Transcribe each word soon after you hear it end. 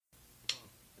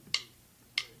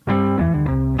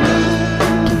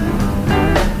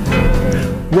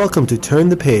welcome to Turn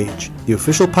the Page, the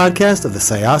official podcast of the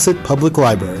Syosset Public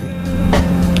Library.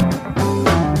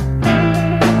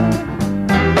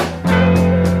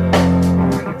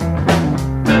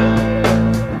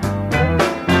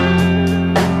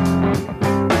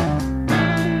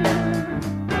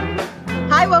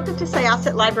 Hi, welcome to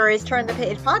Syosset Library's Turn the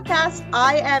Page podcast.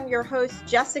 I am your host,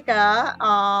 Jessica,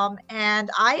 and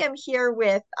I am here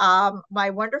with my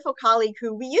wonderful colleague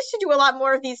who we used to do a lot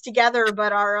more of these together,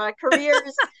 but our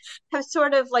careers have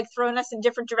sort of like thrown us in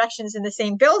different directions in the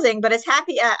same building, but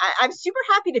I'm super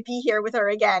happy to be here with her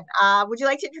again. Would you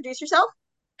like to introduce yourself?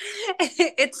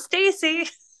 It's Stacy.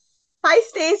 Hi,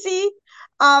 Stacy.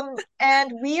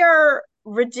 And we are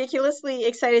ridiculously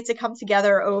excited to come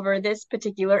together over this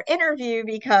particular interview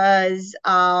because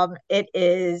it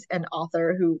is an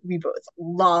author who we both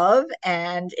love,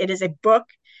 and it is a book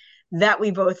that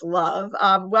we both love.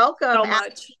 Welcome, So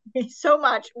much. so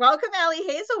much. Welcome, Allie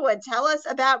Hazelwood. Tell us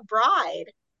about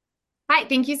Bride. Hi,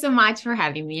 thank you so much for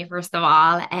having me, first of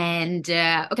all. And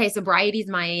okay, so Bride is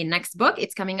my next book.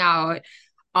 It's coming out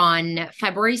on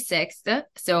February 6th.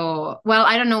 So, well,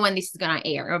 I don't know when this is going to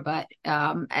air, but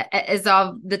as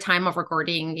of the time of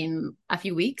recording in a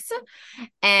few weeks.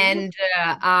 And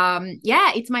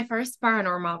yeah, it's my first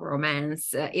paranormal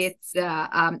romance. It's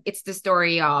the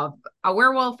story of a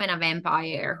werewolf and a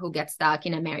vampire who get stuck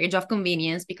in a marriage of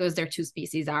convenience because their two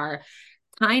species are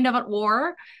kind of at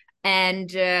war. And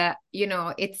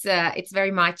it's very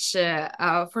much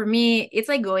for me, it's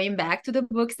like going back to the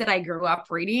books that I grew up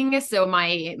reading. So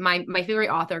my favorite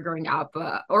author growing up,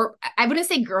 or I wouldn't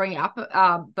say growing up,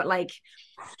 but like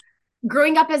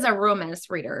growing up as a romance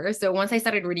reader. So once I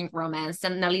started reading romance,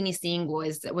 and Nalini Singh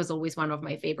was always one of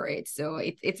my favorites. So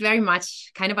it's very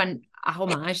much kind of a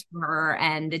homage to her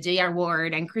and J.R.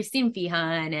 Ward and Christine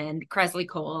Feehan and Kresley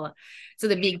Cole. So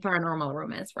the big paranormal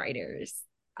romance writers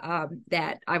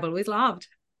that I've always loved.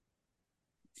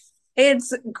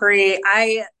 It's great.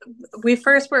 We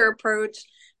first were approached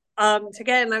to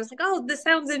get, and I was like, oh, this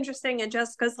sounds interesting. And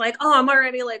Jessica's like, oh, I'm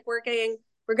already like working.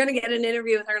 We're gonna get an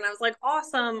interview with her. And I was like,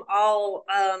 awesome. I'll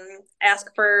ask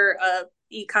for a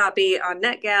e-copy on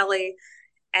NetGalley.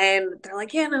 And they're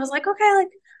like, yeah. And I was like, okay,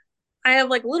 like I have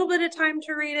like a little bit of time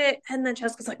to read it. And then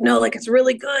Jessica's like, no, like it's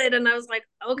really good. And I was like,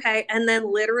 okay. And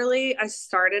then literally I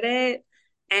started it.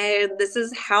 And this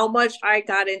is how much I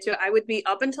got into it. I would be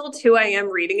up until 2 a.m.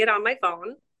 reading it on my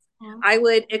phone. Yeah. I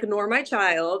would ignore my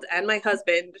child and my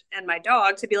husband and my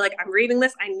dog to be like, I'm reading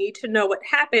this. I need to know what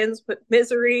happens with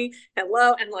Misery and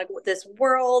Love and like with this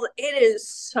world. It is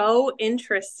so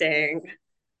interesting.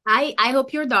 I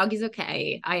hope your dog is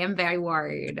okay. I am very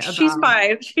worried about... She's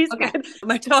fine. She's okay. Fine.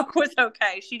 My dog was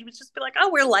okay. She would just be like, oh,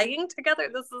 we're laying together.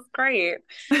 This is great.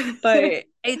 But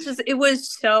it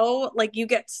was so like you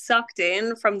get sucked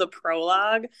in from the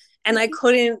prologue, and I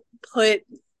couldn't put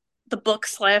the book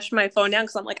 / my phone down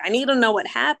because I'm like, I need to know what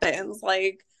happens.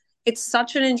 Like it's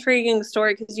such an intriguing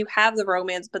story because you have the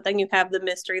romance, but then you have the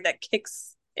mystery that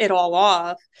kicks it all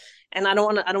off. And I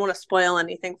don't want to spoil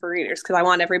anything for readers because I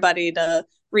want everybody to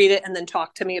read it and then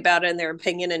talk to me about it and their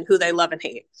opinion and who they love and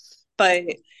hate. But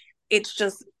it's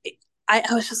just, I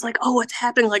was just like, oh, what's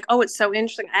happening? Like, oh, it's so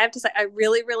interesting. I have to say, I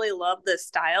really, really love the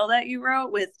style that you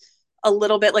wrote with a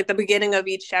little bit like the beginning of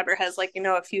each chapter has like,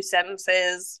 a few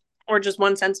sentences or just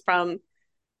one sentence from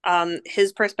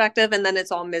his perspective. And then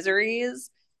it's all Misery's.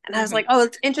 And I was like, oh,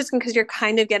 it's interesting because you're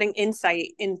kind of getting insight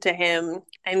into him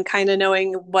and kind of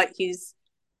knowing what he's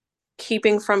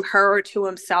keeping from her or to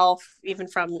himself, even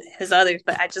from his others.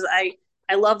 But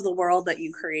I love the world that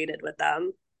you created with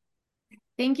them.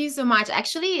 Thank you so much.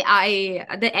 Actually,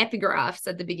 the epigraphs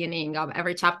at the beginning of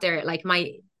every chapter, like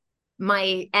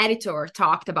my editor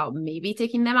talked about maybe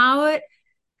taking them out.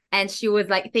 And she was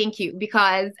like, thank you,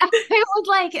 because it was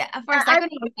like, for a second,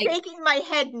 I'm shaking my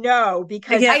head no,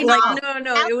 because yeah, like,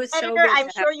 no, it was editor, so good. I'm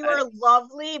sure you are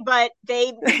lovely, but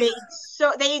they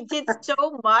did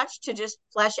so much to just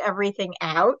flesh everything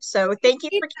out. So thank you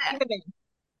for keeping them in.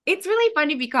 It's really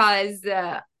funny because,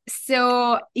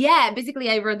 so yeah, basically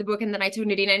I read the book and then I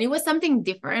turned it in and it was something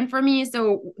different for me.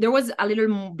 So there was a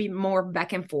little bit more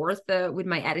back and forth with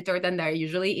my editor than there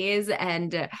usually is.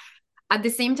 And at the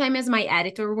same time as my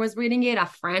editor was reading it, a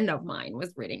friend of mine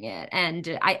was reading it.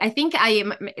 And I think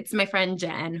it's my friend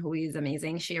Jen, who is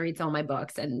amazing. She reads all my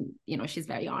books and, she's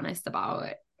very honest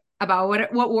about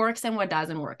what works and what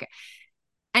doesn't work.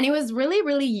 And it was really,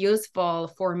 really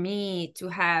useful for me to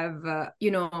have,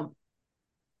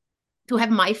 to to have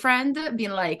my friend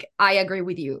being like, I agree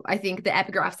with you. I think the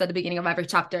epigraphs at the beginning of every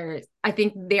chapter, I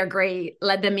think they're great.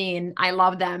 Let them in. I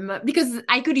love them, because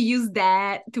I could use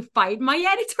that to fight my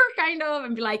editor kind of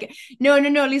and be like, no,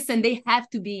 listen, they have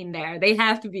to be in there. They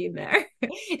have to be in there.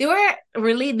 They were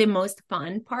really the most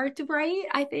fun part to write,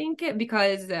 I think,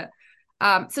 because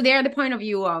so they're the point of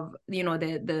view of, you know,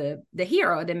 the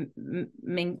hero, the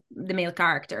male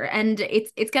character, and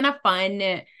it's kind of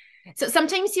fun. So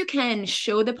sometimes you can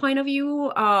show the point of view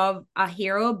of a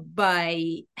hero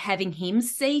by having him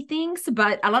say things,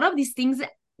 but a lot of these things,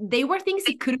 they were things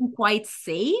he couldn't quite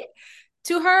say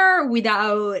to her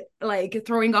without like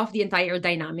throwing off the entire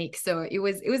dynamic. So it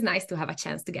was nice to have a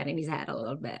chance to get in his head a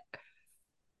little bit.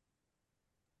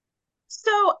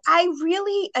 So I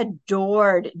really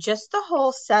adored just the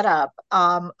whole setup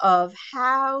of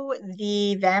how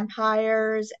the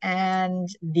vampires and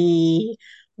the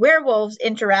werewolves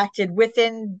interacted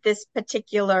within this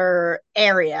particular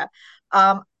area.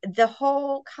 The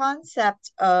whole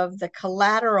concept of the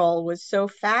collateral was so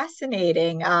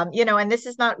fascinating. You know, and this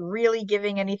is not really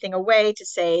giving anything away to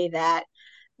say that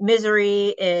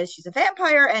Misery she's a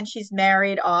vampire and she's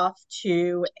married off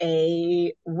to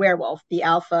a werewolf, the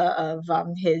alpha of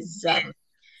his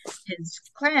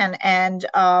clan. And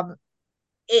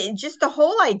just the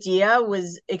whole idea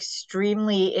was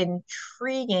extremely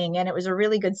intriguing, and it was a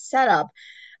really good setup.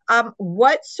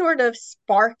 What sort of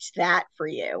sparked that for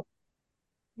you?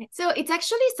 So it's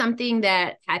actually something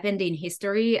that happened in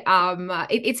history.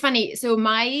 It's funny. So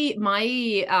my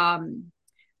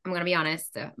I'm gonna be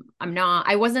honest,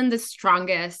 I wasn't the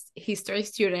strongest history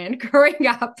student growing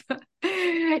up.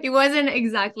 It wasn't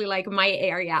exactly like my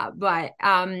area, but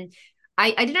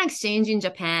I did an exchange in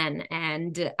Japan,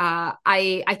 and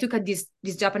I took this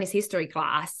Japanese history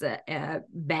class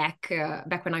back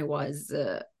when I was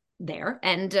there,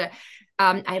 and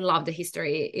I love the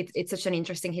history. It's such an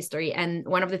interesting history, and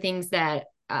one of the things that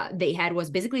they had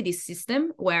was basically this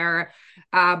system where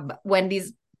when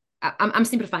these I'm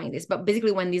simplifying this, but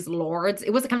basically when these lords, it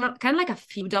was kind of like a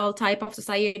feudal type of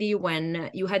society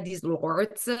when you had these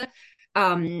lords.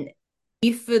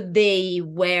 If they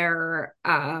were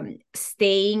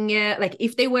staying, like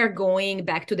if they were going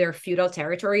back to their feudal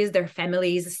territories, their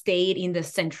families stayed in the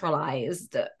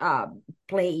centralized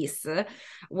place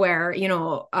where, you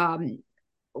know,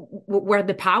 where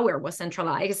the power was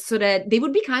centralized, so that they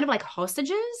would be kind of like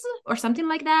hostages or something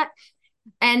like that.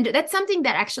 And that's something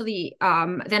that actually,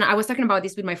 then I was talking about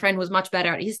this with my friend who's much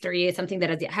better at history. It's something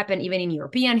that has happened even in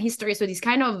European history. So this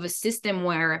kind of a system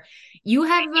where you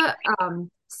have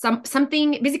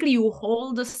something, basically you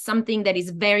hold something that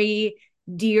is very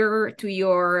dear to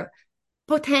your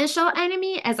potential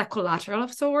enemy as a collateral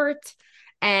of sort.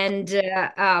 And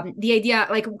the idea,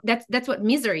 like that's what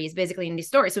Misery is basically in this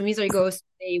story. So Misery goes to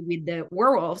stay with the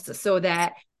werewolves so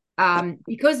that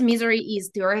because Misery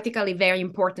is theoretically very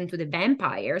important to the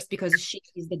vampires because she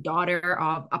is the daughter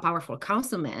of a powerful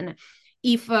councilman.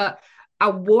 If a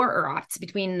war erupts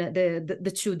between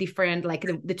the two different, like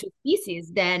the two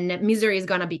species, then Misery is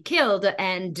gonna be killed,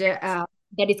 and that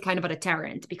is kind of a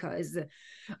deterrent because,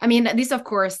 I mean, this of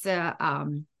course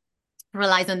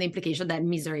relies on the implication that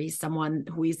Misery is someone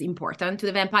who is important to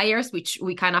the vampires, which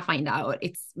we kind of find out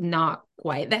it's not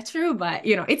quite that true, but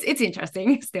you know, it's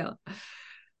interesting still.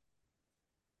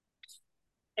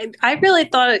 And I really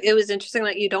thought it was interesting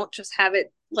that you don't just have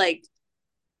it like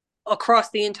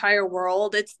across the entire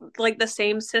world. It's like the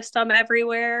same system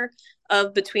everywhere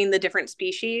of between the different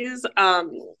species.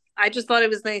 I just thought it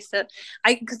was nice that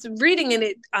because reading in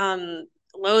it,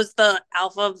 Lowe's the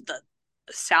alpha of the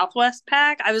Southwest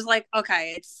pack. I was like,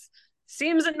 okay, it's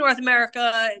seems in North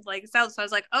America, like South. So I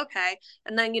was like, okay.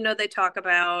 And then, you know, they talk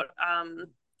about,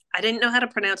 I didn't know how to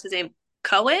pronounce his name.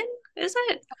 Cohen, is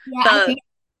it? Yeah, I think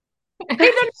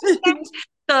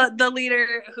the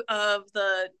leader of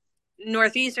the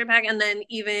Northeastern pack. And then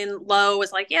even Lowe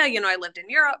was like, yeah, you know, I lived in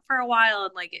Europe for a while,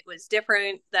 and like it was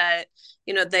different that,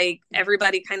 you know,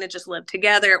 everybody kind of just lived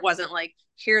together. It wasn't like,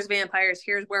 here's vampires,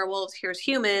 here's werewolves, here's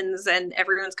humans, and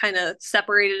everyone's kind of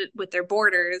separated with their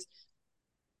borders.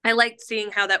 I liked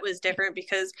seeing how that was different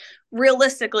because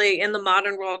realistically in the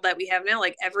modern world that we have now,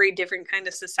 like every different kind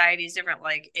of society is different.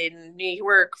 Like in New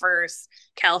York versus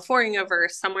California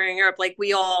versus somewhere in Europe, like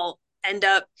we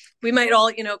might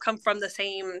all, you know, come from the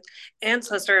same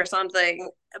ancestor or something,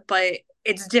 but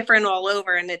it's different all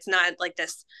over. And it's not like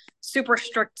this super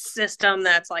strict system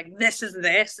that's like, this is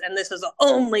this, and this is the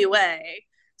only way.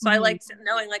 So I like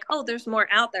knowing like, oh, there's more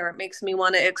out there. It makes me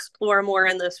want to explore more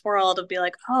in this world of be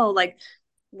like, oh, like,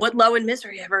 would Lowe and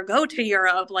Misery ever go to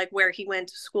Europe, like where he went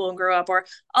to school and grew up? Or,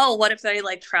 oh, what if they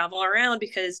like travel around?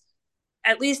 Because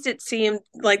at least it seemed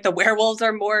like the werewolves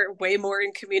are way more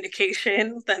in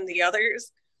communication than the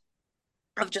others.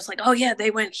 Of just like, oh yeah, they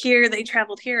went here, they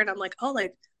traveled here, and I'm like, oh,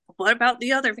 like what about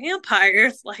the other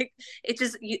vampires? Like it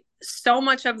just so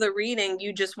much of the reading,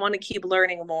 you just want to keep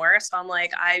learning more. So I'm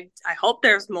like, I hope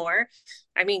there's more.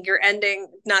 I mean, your ending,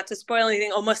 not to spoil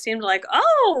anything, almost seemed like,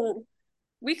 oh,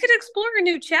 we could explore a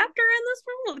new chapter in this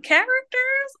one with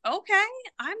characters. Okay,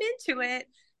 I'm into it.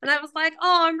 And I was like,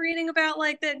 oh, I'm reading about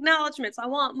like the acknowledgments. I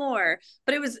want more.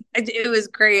 But it was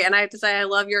great. And I have to say, I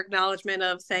love your acknowledgement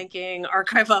of thanking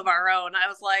Archive of Our Own. I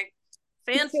was like,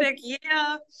 fanfic,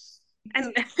 yeah.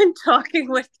 And talking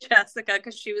with Jessica,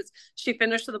 because she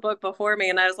finished the book before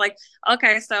me, and I was like,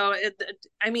 okay, so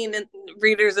I mean,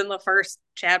 readers in the first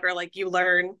chapter, like you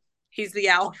learn he's the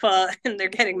alpha and they're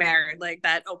getting married, like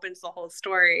that opens the whole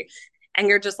story, and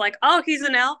you're just like, oh, he's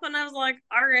an alpha, and I was like,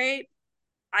 all right,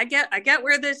 I get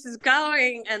where this is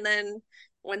going. And then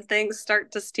when things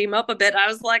start to steam up a bit, I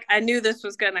was like, I knew this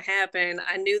was going to happen.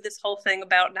 I knew this whole thing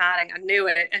about nodding, I knew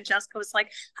it. And Jessica was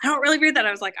like, I don't really read that.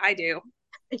 I was like, I do.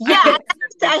 Yeah,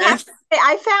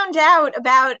 I found out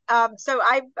about so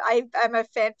I'm a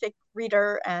fanfic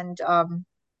reader, and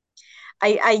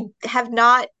I have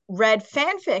not read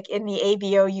fanfic in the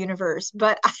ABO universe,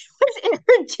 but I was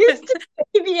introduced to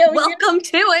the ABO welcome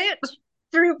to it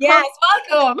through yes,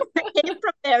 welcome. came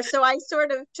from there. So I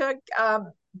sort of took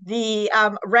the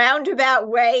roundabout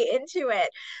way into it,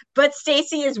 but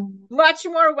Stacy is much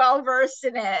more well versed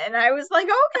in it, and I was like,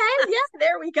 okay, yeah,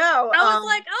 there we go. I was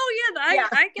like, oh yeah,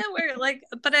 I get where, like,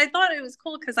 but I thought it was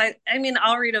cool because I mean,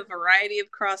 I'll read a variety of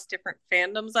cross different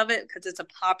fandoms of it because it's a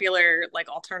popular like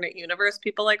alternate universe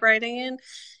people like writing in,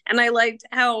 and I liked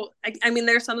how I mean,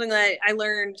 there's something that I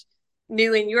learned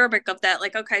new in your book of that,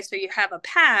 like, okay, so you have a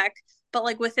pack, but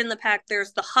like within the pack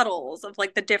there's the huddles of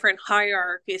like the different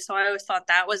hierarchies. So I always thought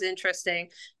that was interesting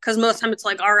because most of the time it's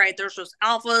like, all right, there's just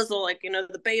alphas, or like, you know,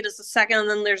 the beta's the second, and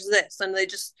then there's this, and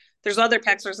there's other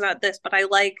packs, there's not this. But I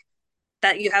like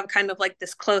that you have kind of like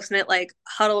this close-knit like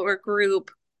huddle or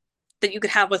group that you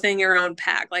could have within your own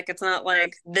pack. Like it's not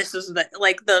like this is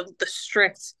the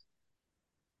strict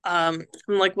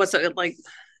like what's it like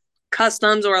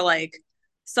customs or like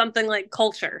something like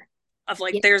culture of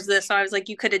like, yeah, there's this. So I was like,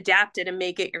 you could adapt it and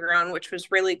make it your own, which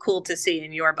was really cool to see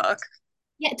in your book.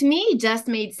 Yeah, to me, it just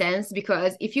made sense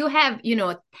because if you have, you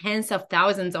know, tens of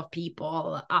thousands of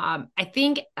people, I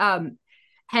think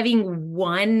having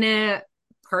one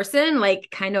person like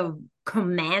kind of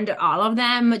command all of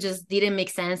them just didn't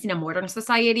make sense in a modern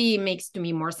society. It makes to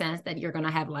me more sense that you're going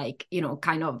to have like, you know,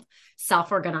 kind of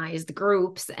self-organized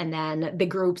groups. And then the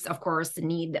groups, of course,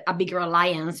 need a bigger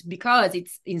alliance because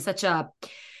it's in such a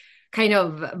kind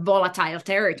of volatile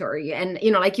territory. And,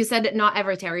 you know, like you said, not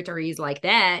every territory is like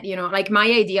that, you know, like my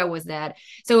idea was that,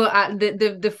 so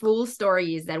the full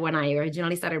story is that when I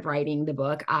originally started writing the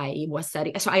book, I was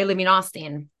setting, so I live in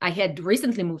Austin. I had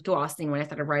recently moved to Austin when I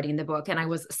started writing the book, and I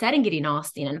was setting it in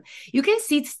Austin, and you can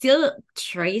see still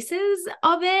traces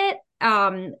of it.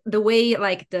 The way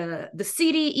like the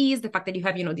city is, the fact that you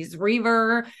have, you know, this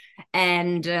river,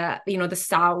 and you know, the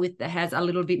south that has a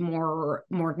little bit more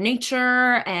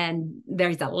nature, and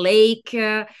there's a lake,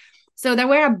 so there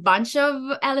were a bunch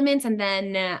of elements. And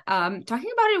then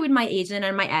talking about it with my agent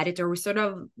and my editor, we sort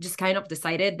of just kind of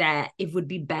decided that it would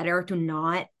be better to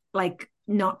not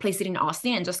place it in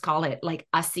Austin and just call it like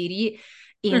a city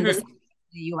in the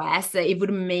US. It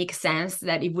would make sense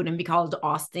that it wouldn't be called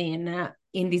Austin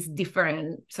in this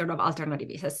different sort of alternative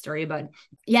history. But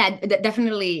yeah,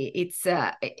 definitely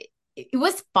it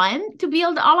was fun to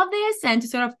build all of this and to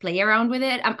sort of play around with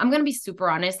it. I'm going to be super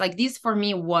honest. Like this for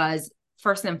me was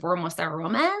first and foremost a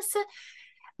romance,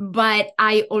 but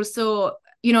I also,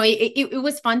 you know, it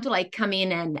was fun to like come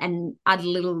in and add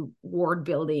little world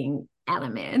building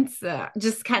elements,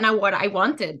 just kind of what I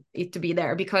wanted it to be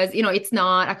there, because, you know, it's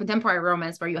not a contemporary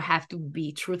romance where you have to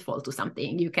be truthful to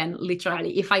something. You can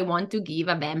literally, if I want to give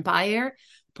a vampire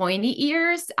pointy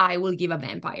ears, I will give a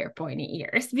vampire pointy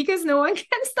ears because no one can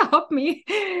stop me.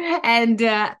 And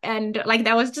like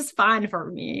that was just fun for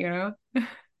me, you know.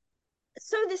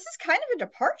 So this is kind of a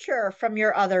departure from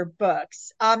your other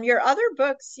books. Your other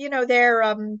books, you know, they're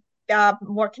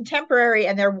more contemporary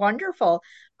and they're wonderful.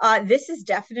 This is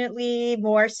definitely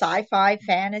more sci-fi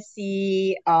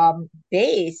fantasy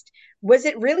based. Was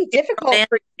it really difficult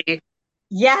for you?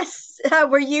 Yes.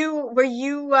 Were you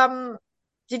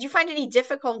did you find any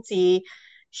difficulty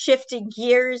shifting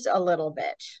gears a little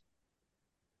bit?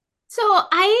 So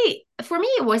for me,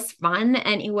 it was fun,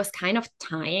 and it was kind of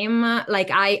time. Like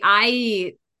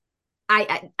I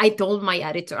I told my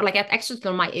editor, like I actually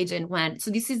told my agent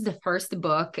so this is the first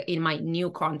book in my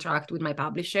new contract with my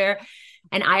publisher.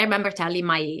 And I remember telling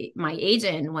my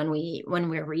agent when we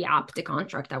re-upped the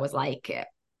contract, I was like,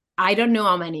 I don't know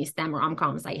how many STEM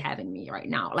rom-coms I have in me right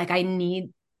now. Like I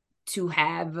need to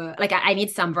have, I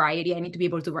need some variety. I need to be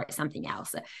able to write something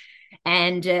else.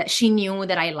 And she knew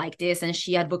that I liked this, and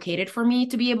she advocated for me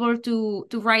to be able to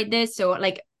write this. So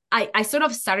like I sort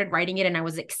of started writing it, and I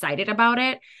was excited about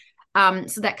it.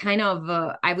 So that kind of,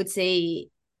 I would say,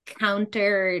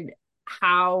 countered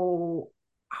how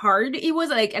hard it was.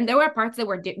 Like, and there were parts that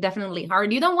were definitely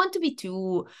hard. You don't want to be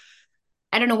too,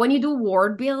 I don't know, when you do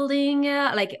word building,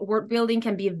 like word building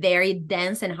can be very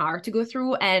dense and hard to go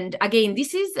through. And again,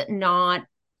 this is not,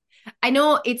 I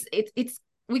know it's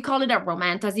we call it a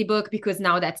romantasy book because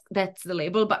now that's the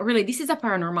label, but really this is a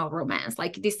paranormal romance.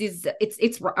 Like this is,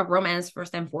 it's a romance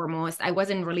first and foremost. I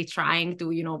wasn't really trying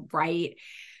to, write.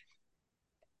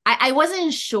 I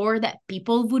wasn't sure that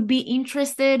people would be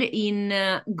interested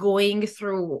in going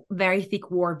through very thick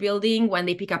word building when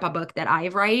they pick up a book that I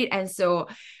write. And so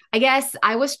I guess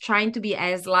I was trying to be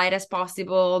as light as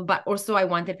possible, but also I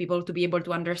wanted people to be able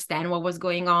to understand what was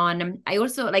going on. I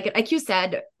also, like you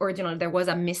said, originally, there was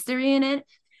a mystery in it,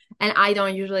 and I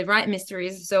don't usually write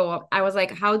mysteries. So I was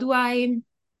like, how do I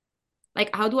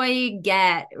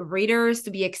get readers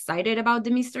to be excited about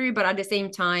the mystery, but at the same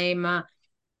time,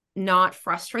 not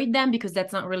frustrate them, because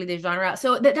that's not really the genre.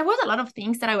 So there was a lot of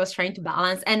things that I was trying to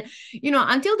balance. And,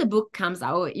 until the book comes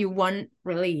out, you won't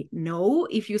really know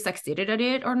if you succeeded at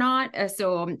it or not.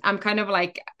 So I'm kind of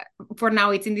like, for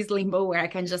now, it's in this limbo where I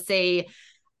can just say,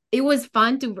 it was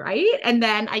fun to write. And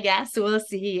then I guess we'll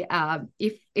see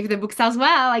if the book sells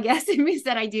well. I guess it means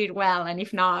that I did well. And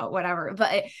if not, whatever.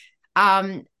 But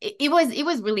it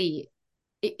was really,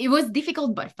 it was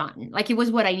difficult, but fun. Like it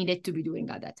was what I needed to be doing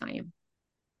at that time.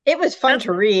 It was fun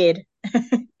to read.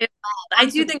 I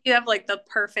do think you have like the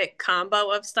perfect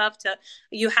combo of stuff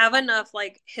you have enough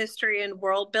like history and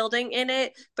world building in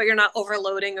it, but you're not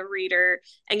overloading a reader,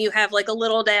 and you have like a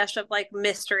little dash of like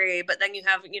mystery, but then you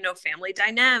have, family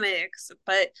dynamics,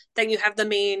 but then you have the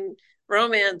main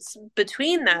romance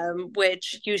between them,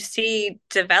 which you see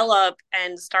develop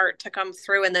and start to come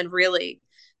through, and then really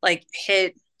like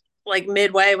hit like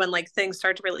midway when like things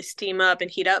start to really steam up and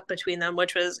heat up between them,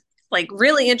 which was like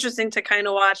really interesting to kind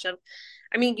of watch.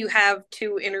 I mean, you have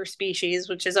two interspecies,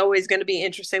 which is always going to be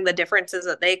interesting, the differences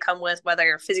that they come with,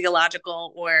 whether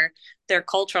physiological or their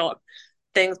cultural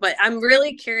things. But I'm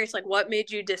really curious, like what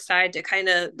made you decide to kind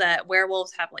of, that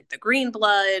werewolves have like the green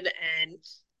blood and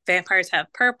vampires have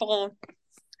purple?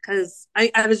 Because I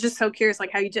was just so curious,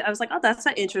 like how you did. I was like, oh, that's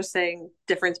an interesting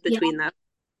difference between them.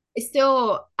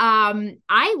 So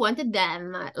I wanted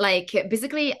them, like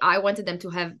basically I wanted them to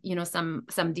have,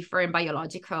 some different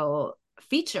biological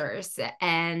features.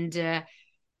 And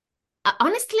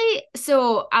honestly,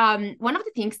 so one of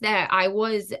the things that I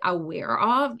was aware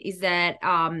of is that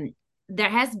there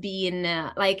has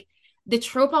been like the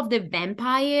trope of the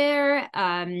vampire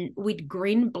with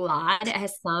green blood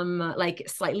has some like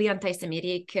slightly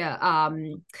anti-Semitic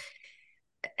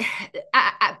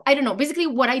I don't know. Basically,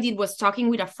 what I did was talking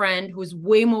with a friend who's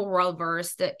way more well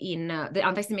versed in the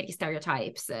anti-Semitic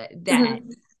stereotypes that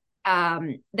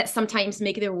sometimes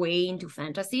make their way into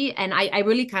fantasy, and I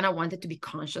really kind of wanted to be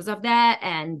conscious of that,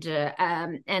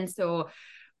 and so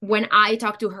when I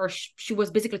talked to her, she was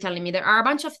basically telling me there are a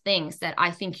bunch of things that I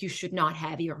think you should not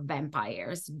have your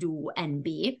vampires do and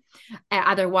be.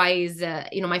 Otherwise,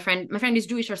 my friend is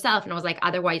Jewish herself, and I was like,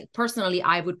 otherwise, personally,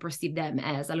 I would perceive them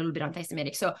as a little bit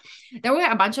anti-Semitic. So there were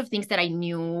a bunch of things that I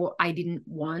knew I didn't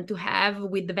want to have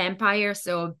with the vampire.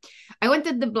 So I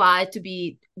wanted the blood to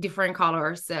be different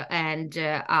colors and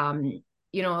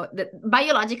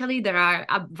biologically there are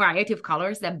a variety of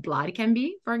colors that blood can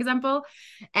be, for example,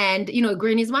 and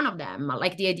green is one of them.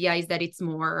 Like the idea is that it's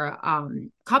more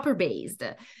copper based,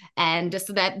 and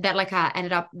so that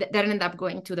ended up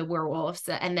going to the werewolves.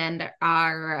 And then there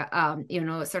are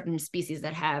certain species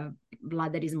that have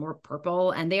blood that is more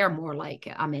purple, and they are more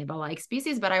like amoeba like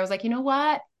species. But I was like, you know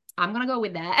what, I'm gonna go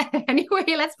with that. Anyway,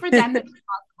 let's pretend that it's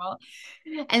possible.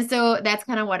 And so that's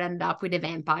kind of what ended up with the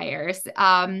vampires.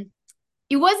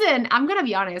 It wasn't, I'm going to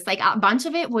be honest, like a bunch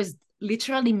of it was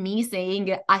literally me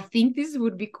saying, I think this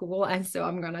would be cool. And so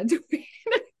I'm going to do it.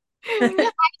 I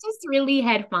just really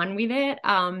had fun with it.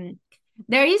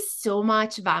 There is so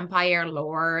much vampire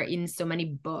lore in so many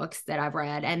books that I've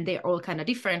read, and they're all kind of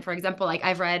different. For example, like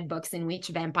I've read books in which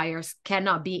vampires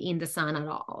cannot be in the sun at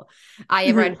all. I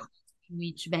have read books in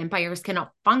which vampires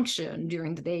cannot function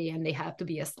during the day and they have to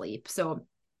be asleep. So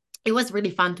it was really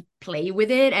fun to play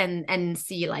with it and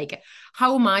see like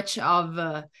how much of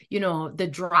the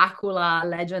Dracula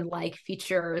legend like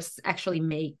features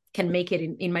actually can make it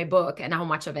in my book, and how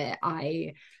much of it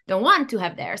I don't want to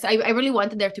have there. So I really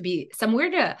wanted there to be some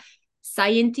weird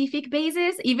scientific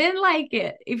basis, even like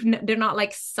if they're not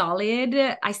like solid.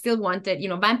 I still wanted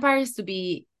vampires to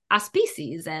be a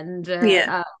species, and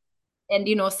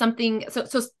something,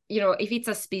 so if it's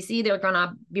a species, they're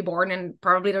gonna be born and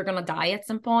probably they're gonna die at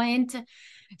some point.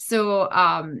 So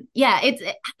yeah, it's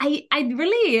I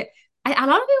really a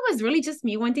lot of it was really just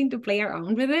me wanting to play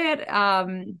around with it.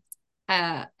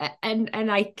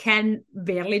 And I can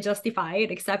barely justify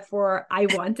it, except for I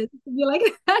wanted it to be like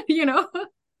that.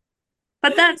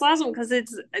 But that's awesome because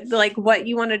it's like what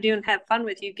you want to do and have fun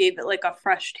with. You gave it like a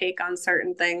fresh take on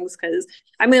certain things. Because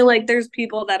I mean, like, there's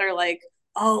people that are like,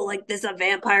 oh, like this a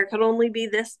vampire could only be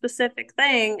this specific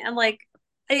thing, and like,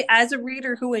 as a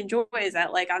reader who enjoys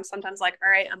that, like, I'm sometimes like, all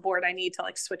right, I'm bored. I need to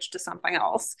like switch to something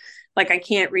else. Like, I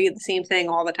can't read the same thing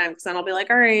all the time because then I'll be like,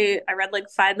 all right, I read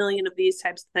like 5 million of these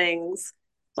types of things.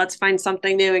 Let's find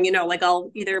something new. And like I'll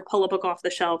either pull a book off the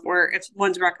shelf or if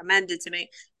one's recommended to me.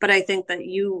 But I think that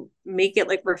you make it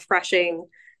like refreshing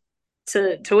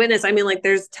to witness. I mean, like,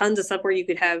 there's tons of stuff where you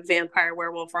could have vampire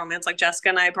werewolf romance. Like Jessica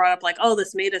and I brought up, like, oh,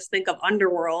 this made us think of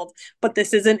Underworld, but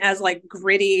this isn't as like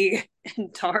gritty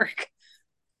and dark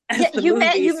as Yeah, the you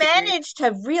movie series. managed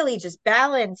to really just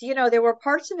balance. There were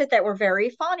parts of it that were very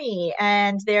funny,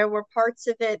 and there were parts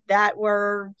of it that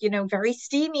were, very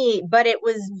steamy, but it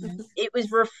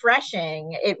was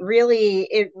refreshing. It really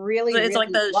It's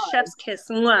like the was. chef's kiss.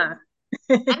 Mwah.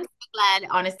 I'm so glad,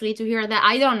 honestly, to hear that.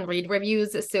 I don't read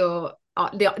reviews, so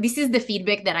this is the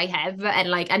feedback that I have, and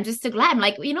like I'm just so glad. I'm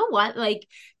like, you know what? Like,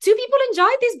 two people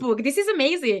enjoyed this book. This is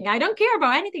amazing. I don't care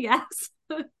about anything else.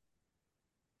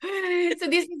 So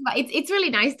this is it's really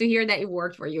nice to hear that it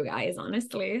worked for you guys,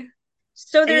 honestly.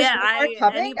 So there's Yeah, more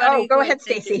coming. Oh, anybody go who ahead, I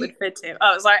think it Stacey. would fit to.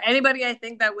 Oh, sorry. Anybody I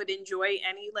think that would enjoy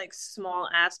any like small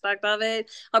aspect of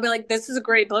it, I'll be like, this is a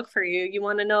great book for you. You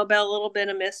want to know about a little bit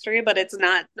of mystery, but it's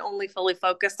not only fully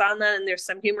focused on that, and there's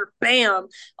some humor. Bam.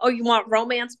 Oh, you want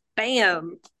romance?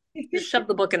 Bam. Just shove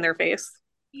the book in their face.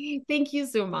 Thank you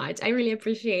so much. I really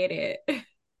appreciate it.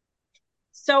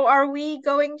 So are we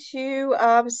going to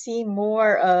see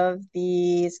more of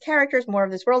these characters, more of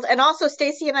this world? And also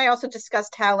Stacey and I also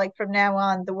discussed how, like, from now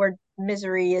on the word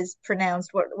misery is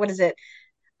pronounced, what is it?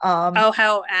 Oh,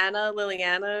 how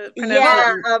Liliana pronounced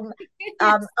Yeah,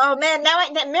 it. oh man, now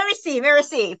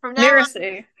Miracy. From now on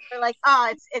Miracy. we're like,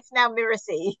 it's now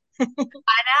Miracy.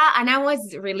 Anna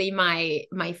was really my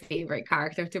favorite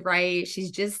character to write.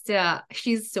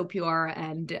 She's so pure,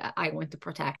 and I want to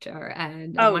protect her,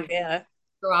 and I Oh want her to yeah.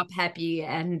 grow up happy,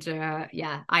 and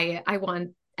yeah, I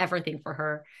want everything for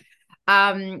her.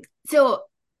 So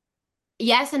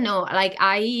yes and no. Like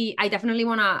I definitely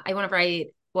I wanna write.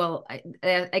 Well,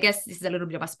 I guess this is a little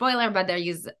bit of a spoiler, but there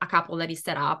is a couple that is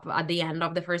set up at the end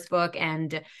of the first book,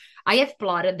 and I have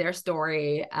plotted their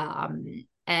story.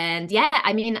 And yeah,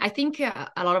 I mean, I think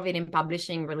a lot of it in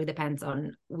publishing really depends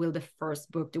on, will the first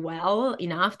book do well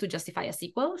enough to justify a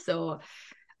sequel? So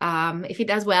if it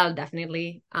does well,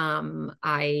 definitely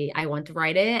I want to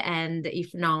write it, and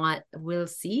if not, we'll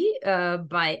see.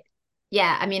 But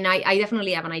yeah, I mean, I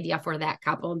definitely have an idea for that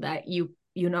couple that you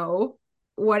know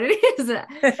what it is.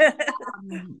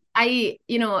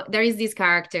 There is this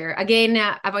character,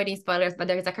 again, avoiding spoilers, but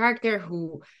there is a character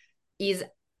who is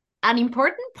an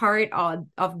important part of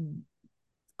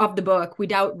the book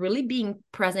without really being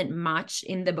present much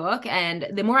in the book. And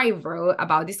the more I wrote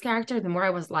about this character, the more I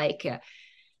was like,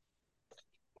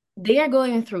 they are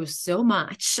going through so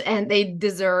much and they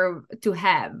deserve to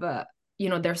have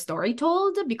their story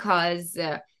told, because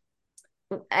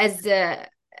as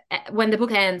when the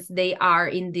book ends, they are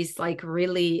in this like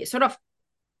really sort of,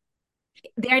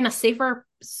 they're in a safer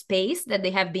space that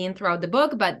they have been throughout the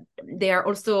book, but they are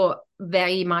also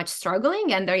very much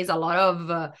struggling, and there is a lot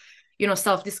of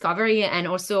self-discovery, and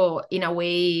also in a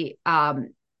way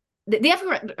they have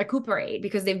to recuperate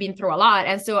because they've been through a lot.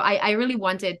 And so I really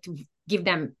wanted to give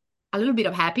them a little bit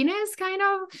of happiness, kind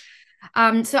of.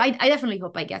 So I definitely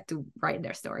hope I get to write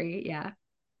their story. Yeah.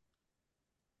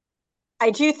 I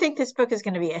do think this book is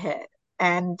going to be a hit,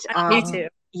 and Me too.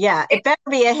 yeah, it better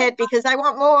be a hit because I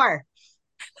want more.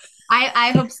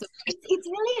 I hope so. It's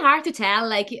really hard to tell.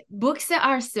 Like, books that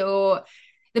are so,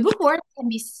 the book world can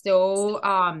be so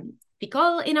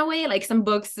fickle in a way. Like, some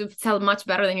books sell much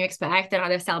better than you expect, and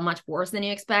others sell much worse than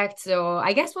you expect. So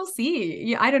I guess we'll see.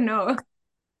 Yeah, I don't know.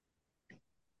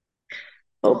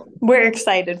 Well, we're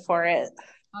excited for it.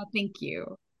 Thank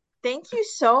you. Thank you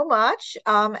so much,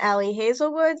 Ali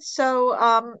Hazelwood.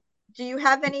 So do you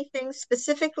have anything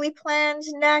specifically planned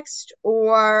next,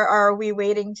 or are we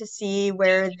waiting to see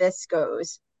where this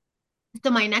goes? So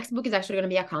my next book is actually going to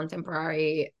be a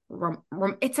contemporary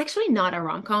it's actually not a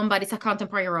rom-com, but it's a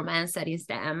contemporary romance set in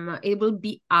STEM. It will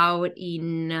be out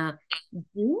in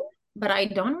June, but I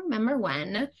don't remember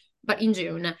when, but in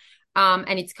June.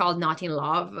 And it's called Not in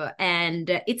Love. And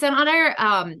it's another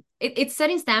it's set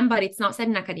in STEM, but it's not set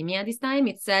in academia this time.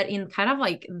 It's set in kind of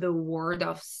like the world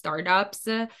of startups.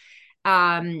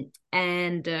 And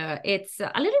it's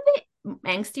a little bit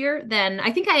angstier than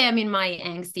I think I am in my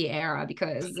angsty era,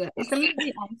 because it's a little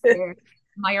bit angstier.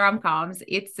 My rom-coms.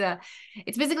 It's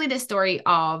basically the story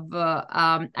of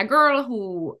a girl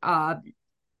who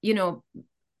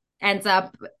ends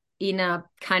up in a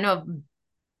kind of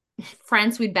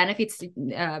friends with benefits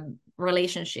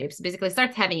relationships. Basically,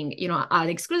 starts having an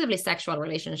exclusively sexual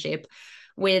relationship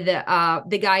with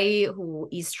the guy who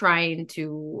is trying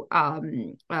to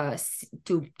do a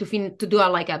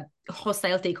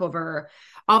hostile takeover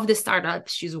of the startup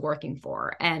she's working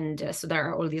for, and so there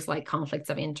are all these like conflicts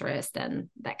of interest and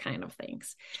that kind of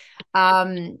things.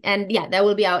 And yeah, that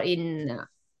will be out in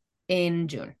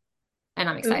June, and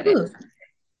I'm excited. Ooh.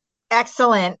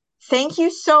 Excellent. Thank you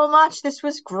so much. This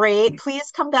was great.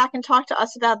 Please come back and talk to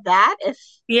us about that if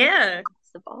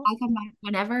possible. I'll come back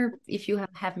whenever, if you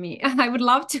have me. I would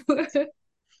love to.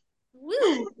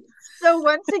 Woo. So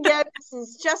once again, this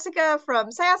is Jessica from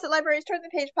Syosset Libraries Turn the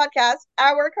Page podcast.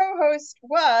 Our co-host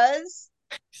was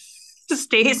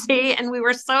Stacy, and we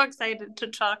were so excited to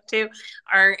talk to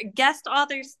our guest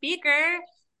author speaker.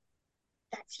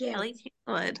 That's you. Allie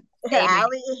Hazelwood.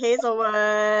 Allie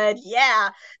Hazelwood. Yeah.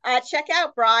 Check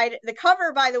out Bride. The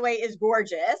cover, by the way, is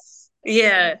gorgeous.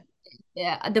 Yeah.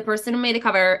 Yeah, the person who made the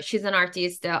cover, she's an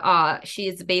artist. She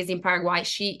is based in Paraguay.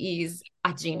 She is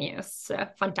a genius.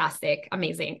 Fantastic.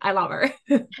 Amazing. I love her.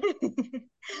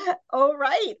 All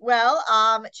right. Well,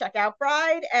 check out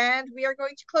Bride, and we are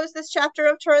going to close this chapter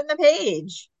of Turn the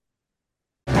Page.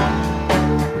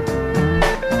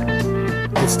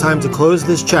 It's time to close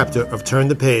this chapter of Turn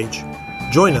the Page.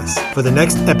 Join us for the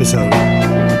next episode.